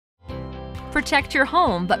Protect your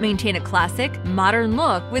home but maintain a classic, modern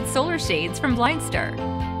look with solar shades from Blindster.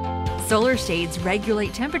 Solar shades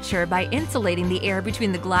regulate temperature by insulating the air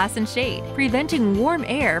between the glass and shade, preventing warm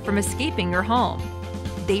air from escaping your home.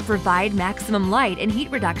 They provide maximum light and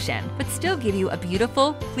heat reduction, but still give you a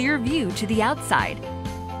beautiful, clear view to the outside.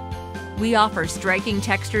 We offer striking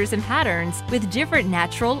textures and patterns with different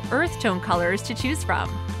natural earth tone colors to choose from.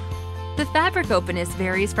 The fabric openness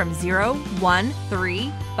varies from 0, 1,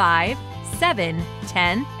 3, 5, 7,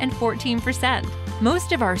 10, and 14%.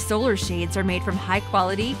 Most of our solar shades are made from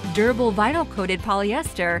high-quality, durable vinyl-coated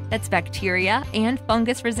polyester that's bacteria and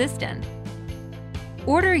fungus resistant.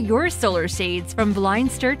 Order your solar shades from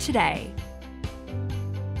Blindster today.